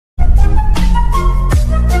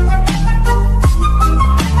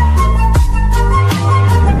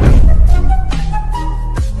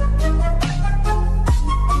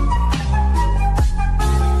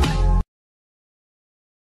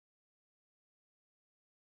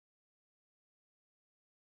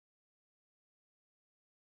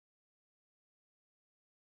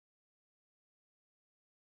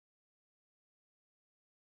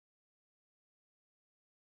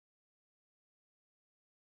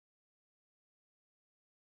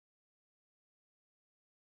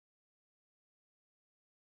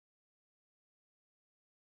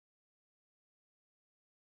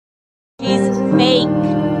She's fake.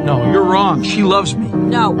 No, you're wrong. She loves me.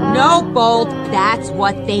 No, Bolt. That's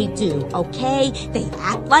what they do, okay? They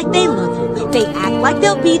act like they love you. They act like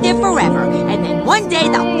they'll be there forever. And then one day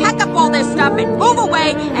they'll pack up all their stuff and move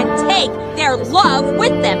away and take their love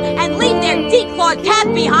with them and leave their declawed cat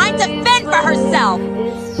behind to fend for herself.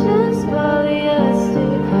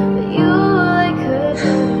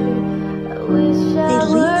 They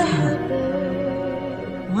leave her,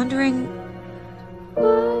 wondering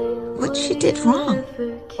what she did wrong.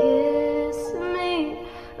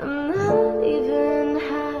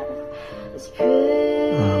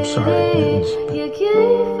 I'm sorry, Mittens,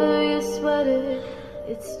 but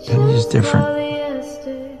Mittens is different.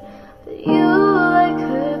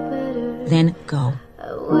 Then go.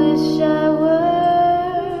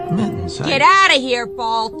 Mittens, Get out of here,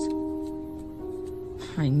 Bolt!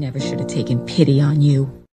 I never should have taken pity on you.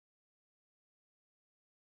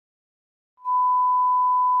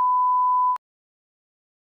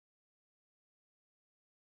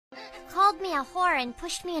 Called me a whore and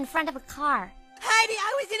pushed me in front of a car. Heidi,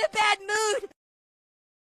 I was in a bad mood.